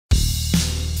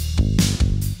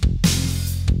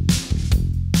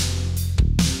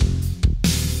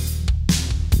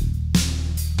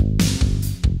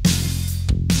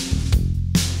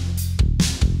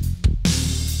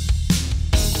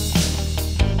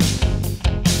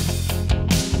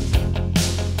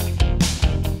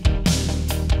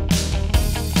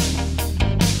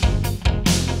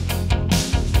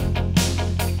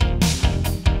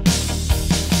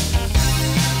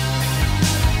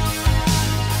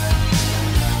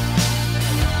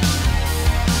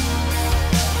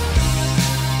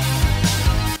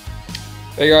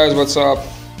Hey guys, what's up?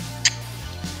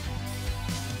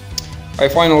 I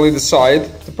finally decide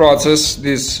to process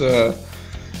these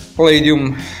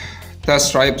Palladium test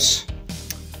stripes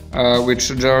which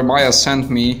Jeremiah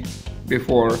sent me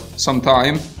before some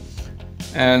time,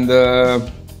 and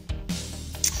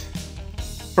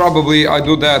probably I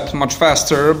do that much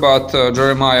faster, but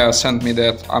Jeremiah sent me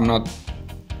that I'm not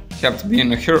have to be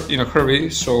in a hurry,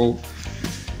 so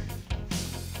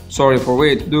sorry for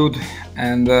wait, dude.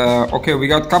 And okay, we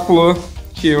got couple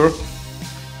here,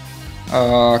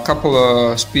 couple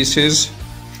of species.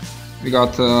 We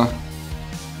got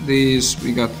these,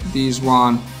 we got these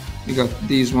one, we got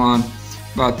these one,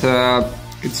 but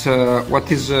it's what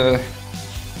is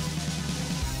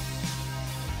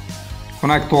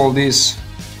connect all these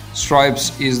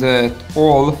stripes is that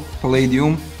all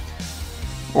palladium,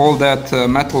 all that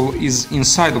metal is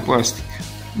inside the plastic,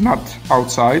 not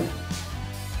outside.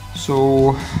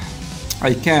 So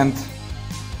I can't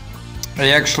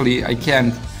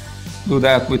do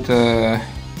that with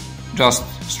just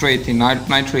straight in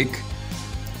nitric,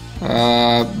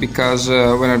 because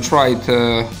when I try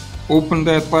to open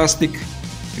that plastic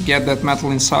to get that metal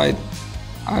inside,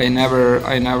 I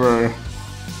never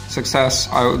success.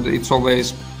 It's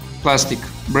always plastic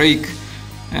break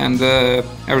and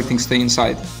everything stay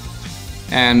inside,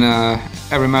 and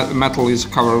every metal is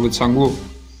covered with some glue.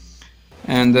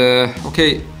 And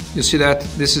okay, you see that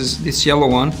this yellow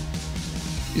one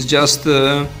is just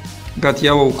got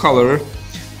yellow color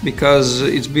because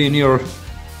it's been near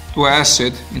to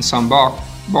acid in some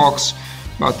box,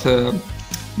 but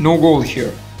no gold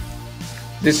here.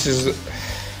 This is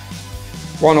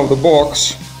one of the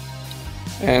box,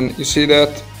 and you see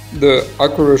that the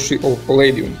accuracy of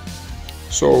palladium.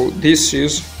 So this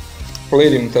is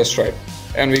palladium test stripe,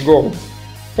 and we go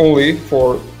only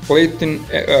for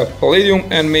palladium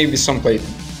and maybe some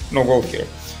platinum, no gold here.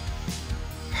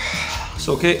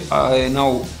 So okay, I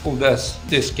now put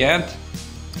this can.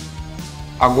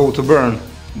 I'll go to burn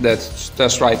that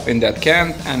test stripe in that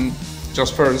can, and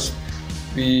just first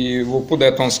we will put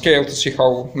that on scale to see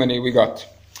how many we got.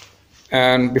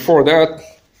 And before that,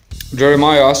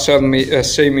 Jeremiah say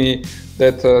me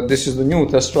that this is the new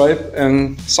test stripe,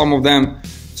 and some of them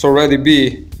it's already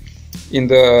be in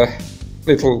the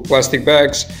little plastic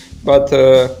bags, but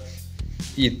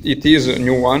it is a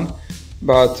new one.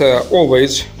 But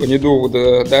always when you do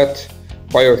that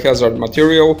biohazard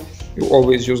material, you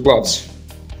always use gloves,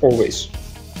 always,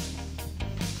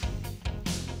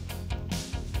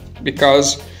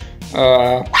 because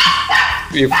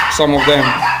if some of them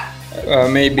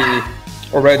maybe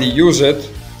already use it,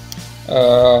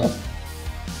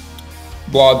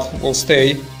 blood will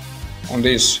stay on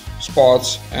these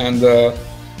spots, and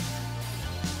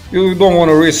you don't want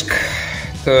to risk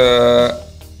to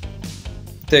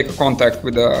take a contact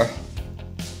with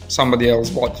somebody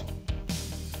else's blood.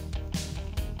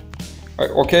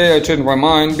 Okay, I changed my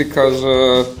mind because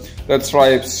that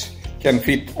stripes can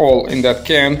fit all in that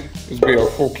can. It's be a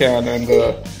full can, and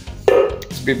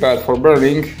it's be bad for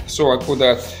burning, so I put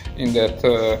that in that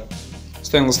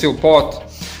stainless steel pot.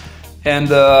 And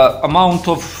the amount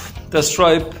of the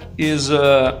stripe is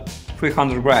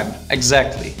 300 grams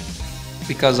exactly,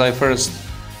 because I first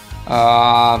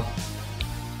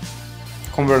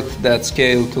convert that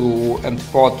scale to empty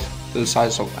pot, to the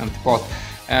size of empty pot,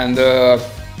 and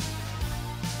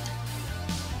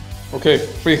okay,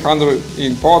 300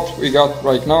 in pot we got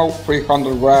right now,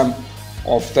 300 grams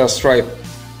of test stripe.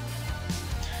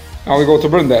 Now we go to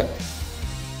burn that.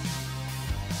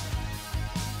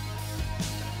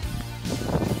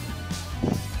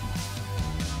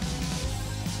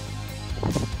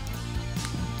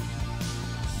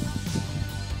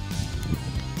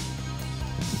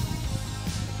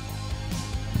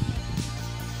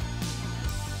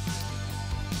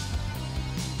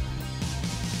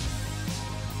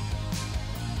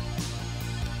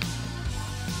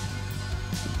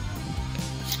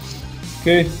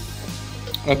 Okay,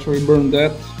 after we burn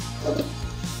that,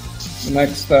 the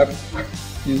next step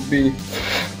is be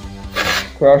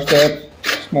crush that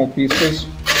small pieces.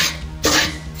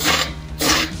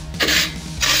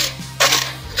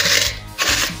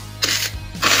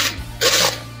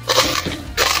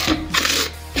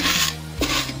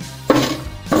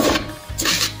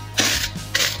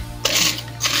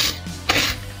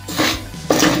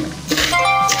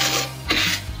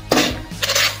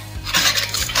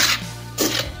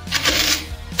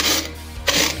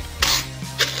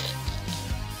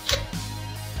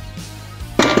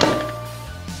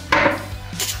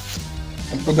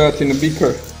 Put that in a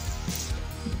beaker.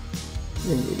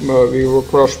 We will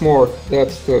crush more that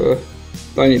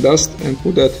tiny dust and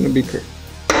put that in a beaker.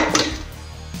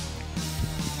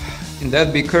 In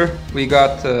that beaker we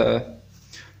got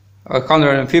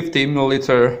 150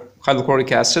 milliliter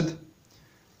hydrochloric acid,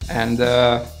 and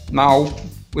now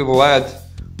we will add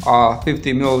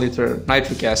 50 milliliter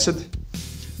nitric acid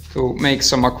to make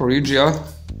some aqua regia,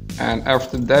 and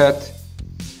after that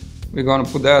we're gonna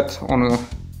put that on a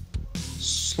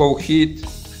slow heat,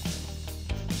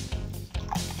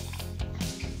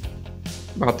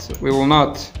 but we will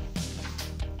not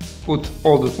put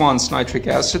all at once nitric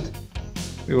acid.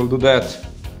 We will do that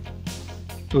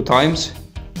 2 times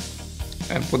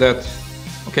and put that.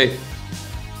 Okay,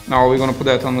 now we're gonna put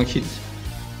that on the heat.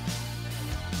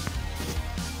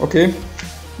 Okay,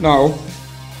 now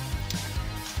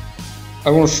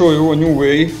I want to show you a new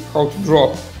way how to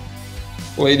drop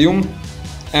palladium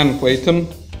and platinum,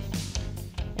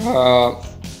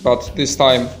 but this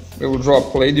time we will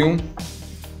drop palladium.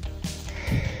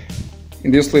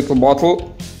 In this little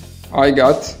bottle I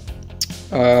got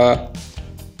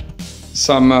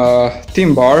some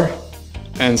tin bar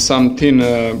and some tin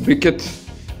briquette.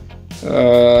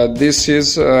 This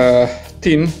is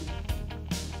tin,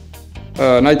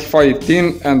 95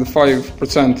 tin and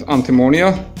 5% antimony.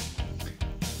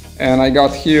 And I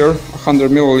got here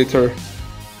 100 milliliter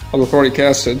hydrochloric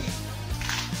acid.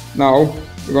 Now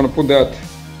we're gonna put that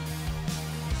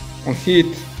on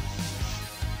heat,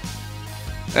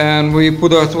 and we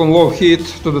put that on low heat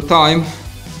to the time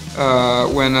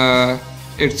when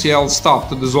HCl stopped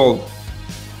to dissolve.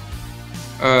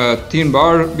 Tin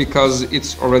bar because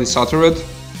it's already saturated,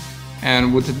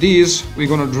 and with these we're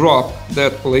gonna drop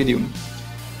that palladium,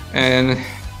 and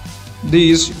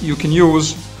these you can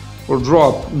use or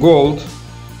drop gold,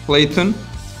 platinum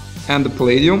and the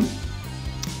palladium,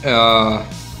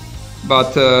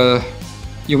 but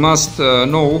you must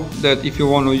know that if you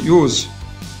want to use,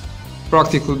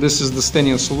 practically this is the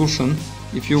stainless solution,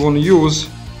 if you want to use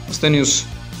a stainless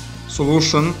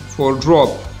solution for drop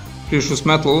precious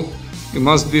metal, you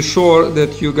must be sure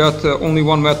that you got only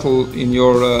one metal in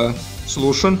your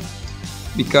solution,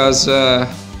 because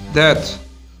that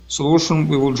solution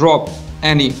we will drop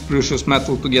any precious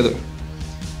metal together.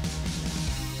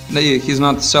 He's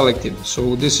not selective,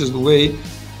 so this is the way.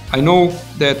 I know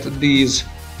that these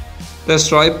test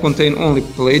stripe contain only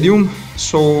palladium,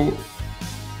 so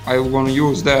I want to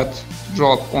use that to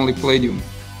drop only palladium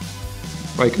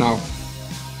right now.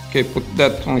 Okay, put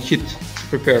that on heat to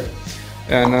prepare,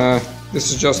 and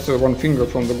this is just one finger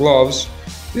from the gloves.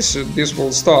 This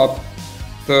will stop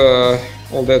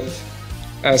all that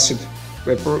acid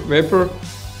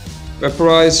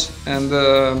vaporize, and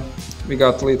we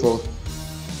got little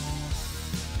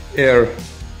air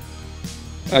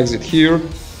exit here,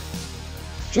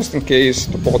 just in case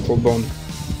the bottle don't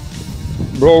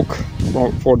broke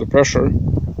for the pressure.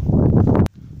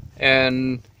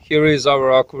 And here is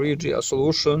our aqua regia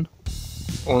solution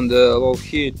on the low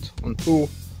heat on 2,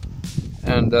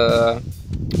 and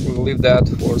we will leave that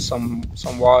for some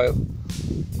while.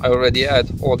 I already add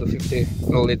all the 50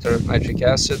 milliliter nitric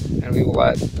acid, and we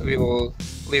will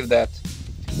leave that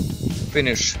to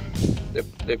finish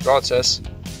the process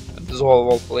and dissolve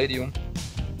all palladium.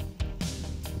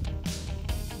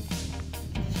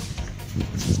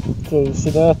 Okay, you see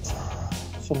that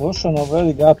solution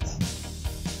already got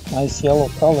nice yellow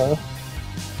color.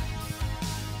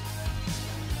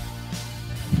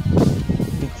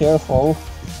 Be careful,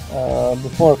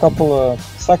 before a couple of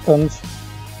seconds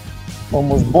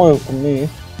almost boiled to me,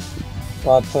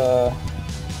 but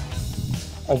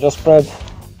I just spread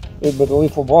it with a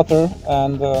little water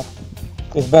and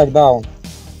it's back down,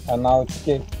 and now it's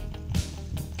okay.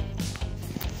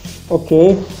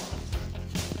 Okay,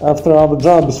 after our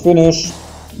job is finished,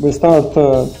 we start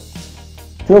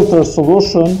filter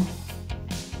solution.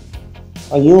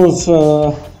 I use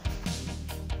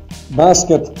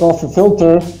basket coffee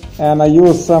filter, and I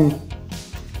use some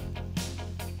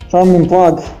charming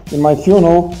plug in my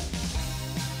funnel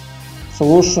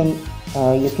solution.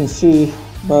 You can see,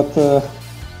 but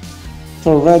it's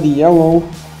already yellow.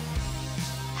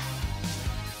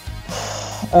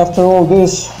 After all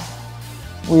this,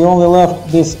 we only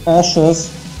left these ashes,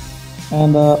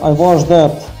 and I washed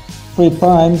that 3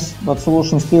 times, but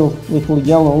solution still little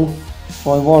yellow,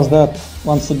 so I wash that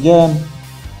once again.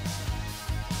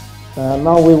 And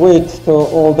now we wait till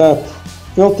all that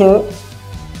filter,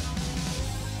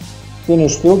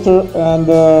 finish filter, and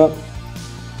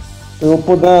we will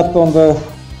put that on the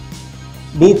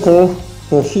beaker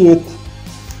to heat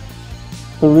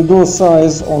to reduce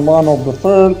size on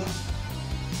 1/3,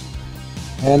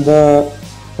 and to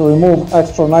remove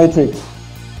extra nitric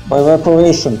by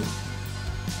evaporation.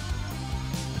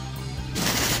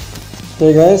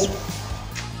 Okay guys,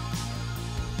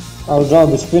 our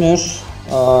job is finished,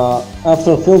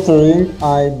 After filtering,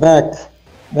 I back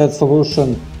that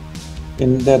solution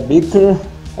in that beaker,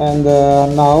 and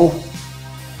now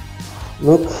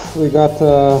look, we got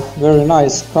a very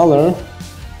nice color,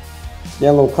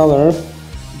 yellow color,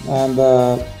 and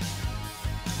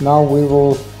now we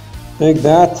will take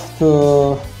that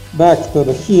back to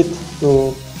the heat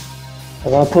to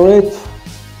evaporate.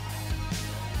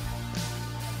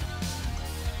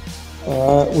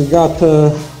 We got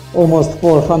almost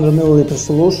 400 milliliter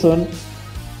solution,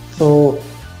 so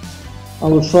I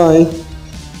will try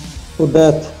put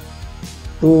that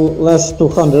to less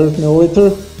 200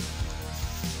 milliliter.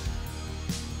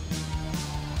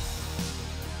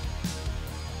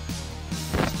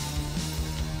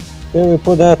 Okay, we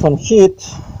put that on heat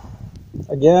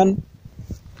again,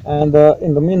 and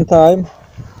in the meantime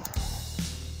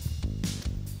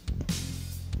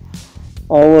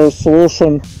our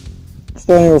solution,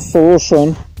 stainless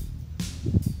solution,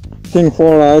 tin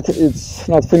chloride, it's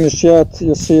not finished yet.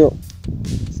 You see,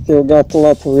 still got a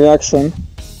lot of reaction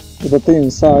with the tin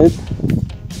inside.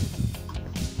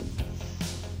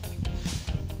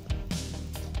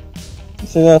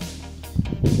 See that?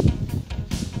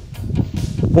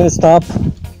 Then stop,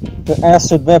 the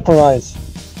acid vaporize.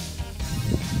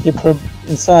 Keep her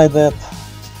inside that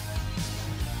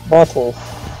bottle.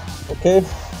 Okay,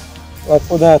 I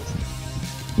put that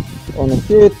on the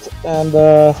heat, and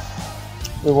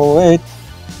we will wait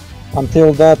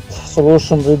until that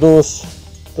solution reduces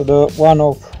to the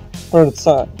 1/3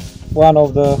 size, 1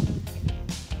 of the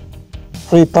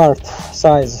 3-part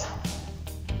size.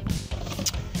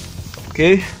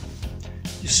 Okay,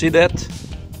 you see that?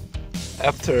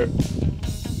 After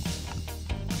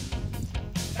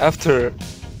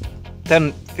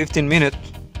 10-15 minutes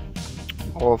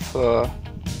of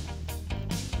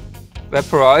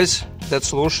vaporize, that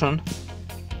solution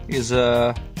is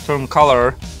turn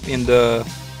color in the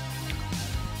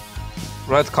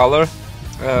red color.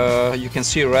 You can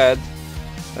see red.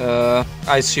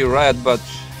 I see red, but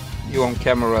you on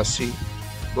camera see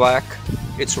black.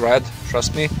 It's red,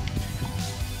 trust me.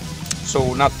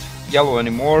 So not yellow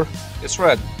anymore, it's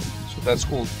red, so that's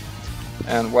cool.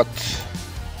 And what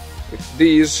with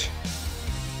these,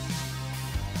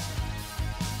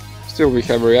 still we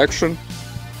have reaction.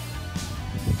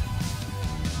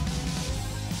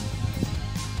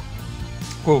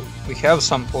 Cool, we have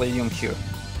some palladium here.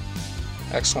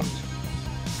 Excellent.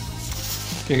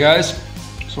 Okay guys,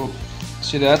 so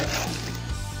see that?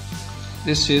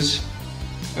 This is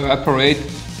evaporate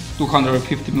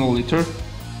 250 milliliter.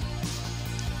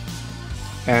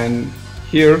 And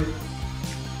here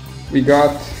we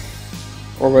got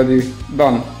already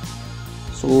done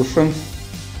solution,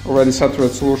 already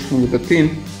saturated solution with the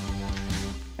tin,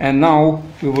 and now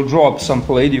we will drop some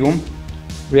palladium.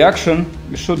 Reaction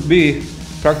should be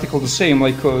practically the same,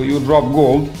 like you drop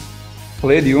gold.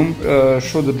 Palladium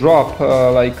should drop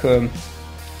like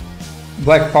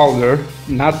black powder,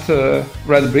 not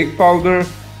red brick powder,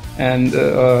 and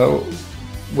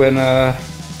when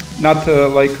not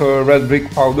like red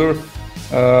brick powder,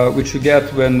 which you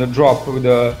get when drop with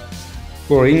the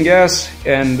chlorine gas,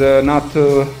 and not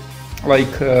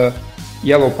like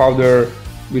yellow powder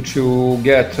which you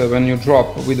get when you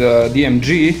drop with a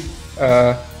DMG.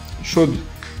 Should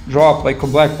drop like a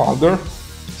black powder,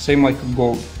 same like a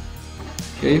gold.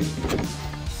 Okay,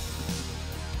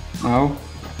 now,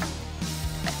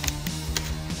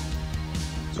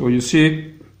 so you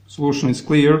see solution is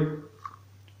clear.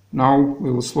 Now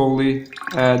we will slowly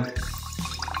add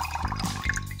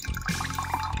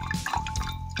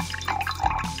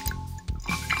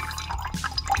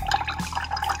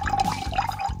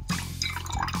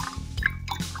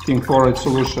tin chloride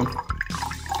solution,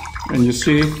 and you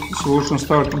see the solution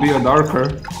start to be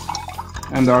darker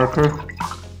and darker.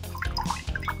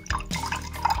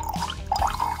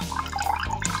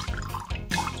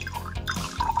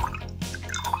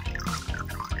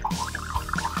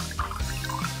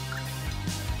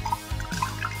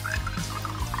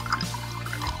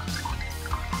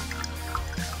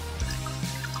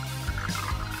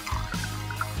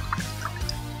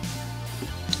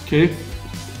 Okay.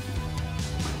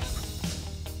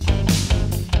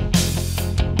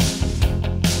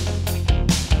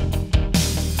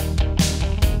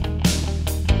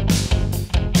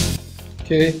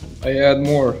 Okay, I add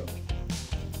more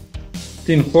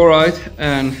tin chloride,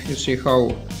 and you see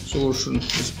how solution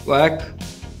is black.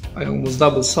 I almost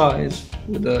double size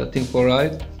with the tin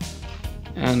chloride,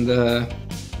 and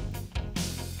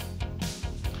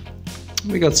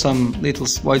we got some little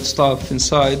white stuff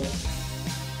inside,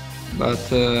 but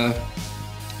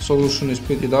solution is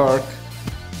pretty dark.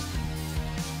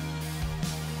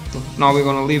 now we're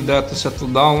gonna leave that to settle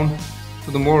down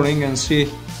to the morning and see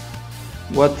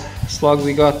what slug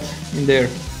we got in there.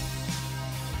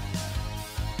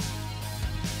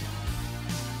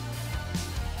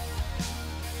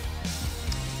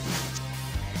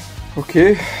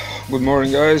 Okay, good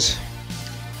morning guys.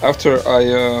 After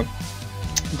I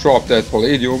dropped that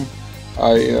palladium,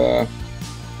 I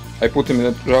put him in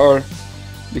a jar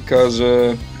because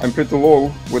I'm pretty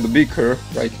low with the beaker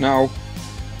right now,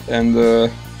 and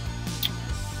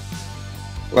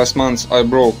last month I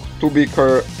broke 2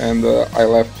 beakers and I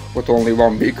left with only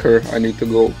 1 beaker. I need to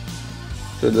go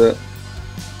to the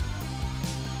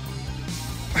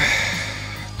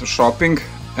shopping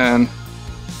and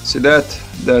see that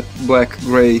black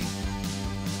gray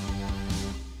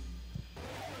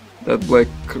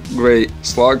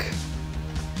slug.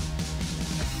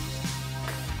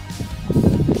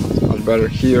 It's much better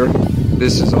here.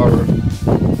 This is our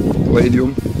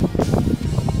palladium.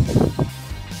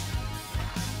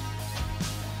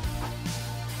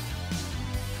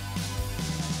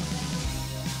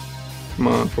 Come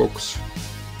on, focus.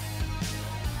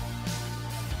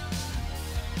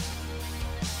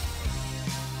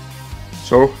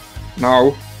 So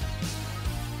now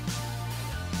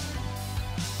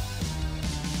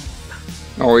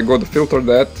we got to filter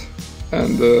that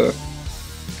and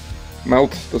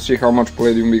melt to see how much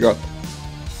palladium we got.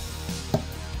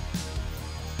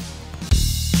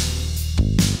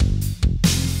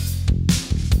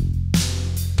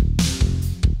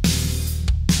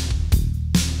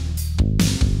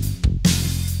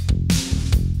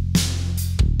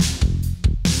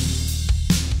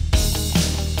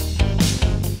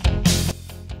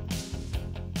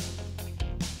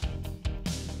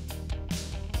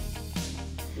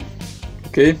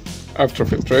 Okay, after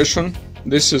filtration,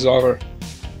 this is our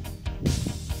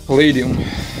palladium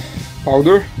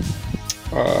powder.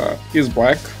 Is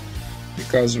black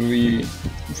because we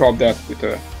dropped that with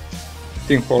a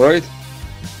tin chloride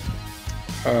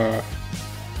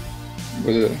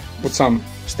with some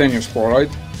stainless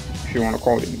chloride, if you want to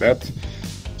call it that.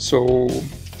 So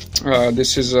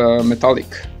this is a metallic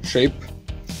shape,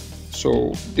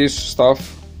 so this stuff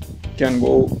can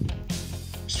go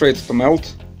straight to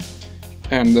melt.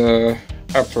 And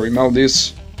after we melt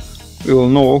this, we will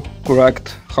know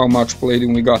correct how much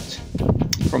palladium we got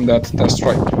from that test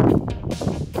stripe.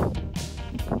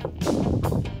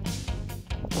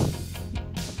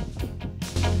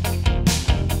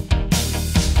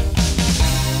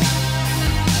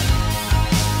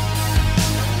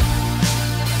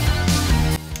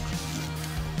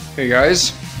 Hey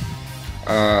guys,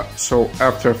 so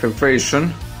after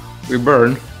filtration, we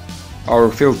burn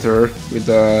our filter with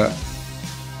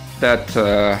that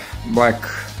black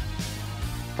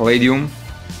palladium,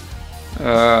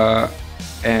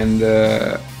 and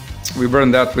we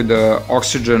burn that with the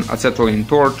oxygen acetylene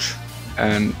torch,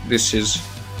 and this is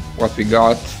what we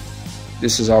got.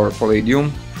 This is our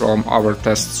palladium from our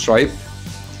test stripe,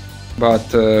 but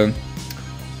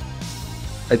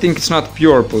I think it's not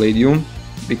pure palladium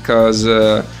because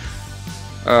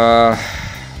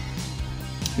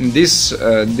this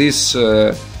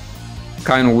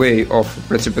kind of way of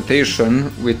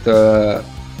precipitation with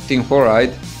tin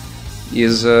chloride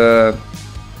is that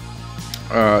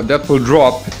will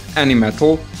drop any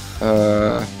metal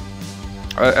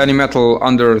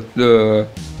under the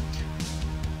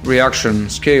reaction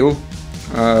scale.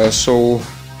 So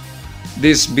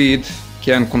this bead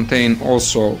can contain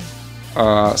also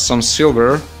some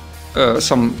silver,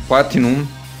 some platinum,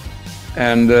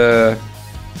 and I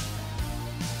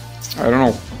don't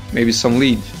know, maybe some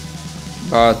lead.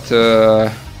 But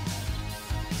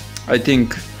I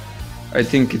think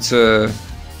it's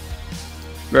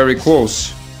very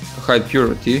close to high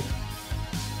purity.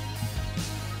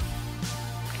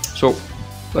 So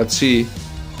let's see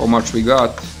how much we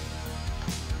got.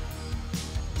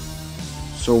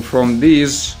 So from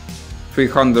these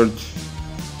 300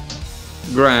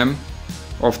 gram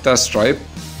of test stripe,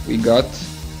 we got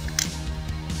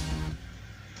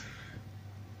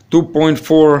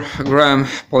 2.4 gram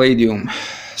palladium.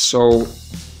 So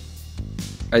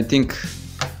I think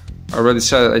I already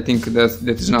said, I think that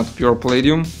is not pure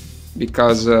palladium,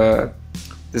 because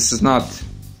this is not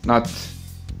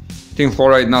tin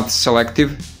chloride, not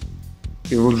selective.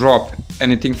 It will drop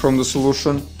anything from the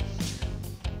solution.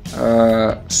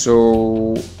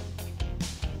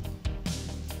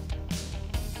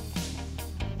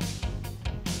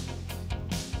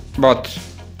 But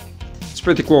it's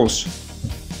pretty close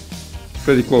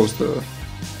to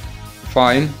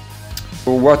fine.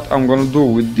 So what I'm gonna do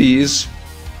with these,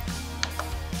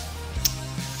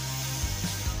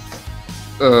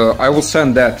 I will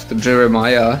send that to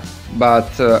Jeremiah but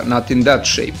not in that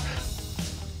shape.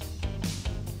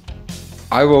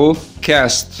 I will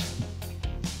cast,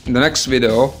 in the next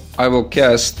video, I will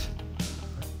cast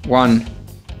one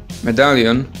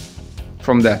medallion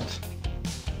from that,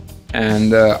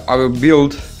 and I will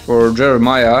build for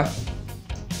Jeremiah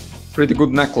pretty good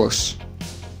necklace,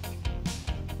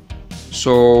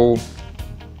 so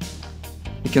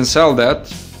he can sell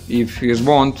that if he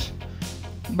want,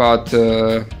 but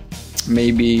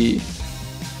maybe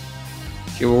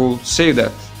he will save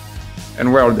that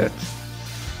and wear that.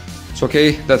 So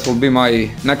okay, that will be my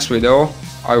next video.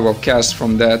 I will cast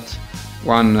from that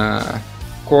one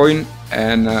coin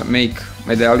and make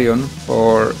medallion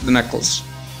for the necklace.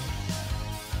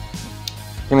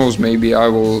 Who knows, maybe I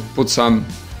will put some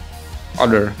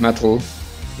other metal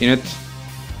in it,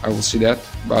 I will see that,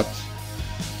 but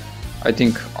I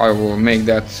think I will make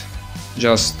that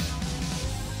just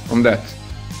from that.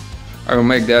 I will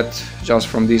make that just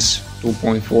from this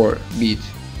 2.4 bead,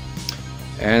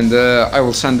 and I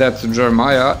will send that to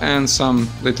Jeremiah and some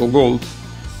little gold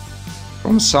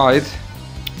from side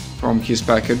from his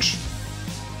package.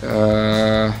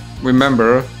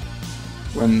 Remember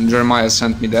when Jeremiah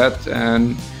sent me that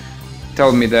and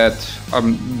tell me that I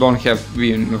don't have to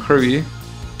be in a hurry,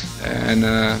 and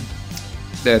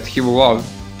that he will love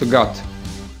to get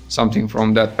something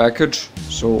from that package,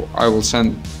 so I will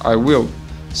send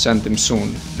him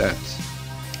soon that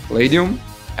Palladium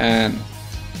and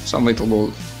some little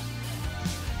gold.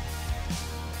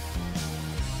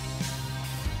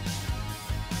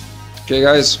 Okay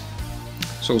guys,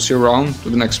 so see you around to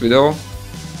the next video,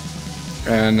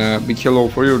 and big hello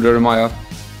for you, Jeremiah.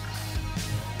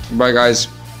 Bye guys.